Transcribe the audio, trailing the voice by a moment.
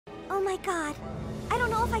Oh my god. I don't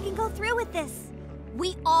know if I can go through with this.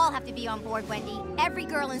 We all have to be on board, Wendy. Every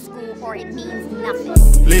girl in school, or it means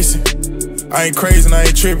nothing. Listen, I ain't crazy and I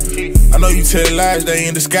ain't tripping. I know you tell lies, they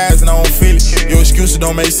in disguise and I don't feel it. Your excuses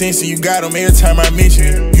don't make sense and you got them every time I mention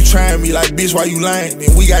it. You trying me like, bitch, why you lying?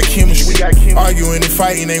 And we got chemistry. Arguing and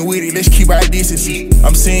fighting ain't with it, let's keep our distance.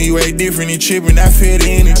 I'm saying you ain't different and tripping, I feel the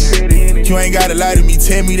energy. You ain't gotta lie to me,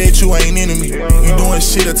 tell me that you ain't into me. You doing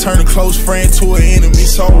shit to turn a close friend to an enemy,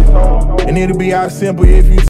 so. And it'll be out simple if you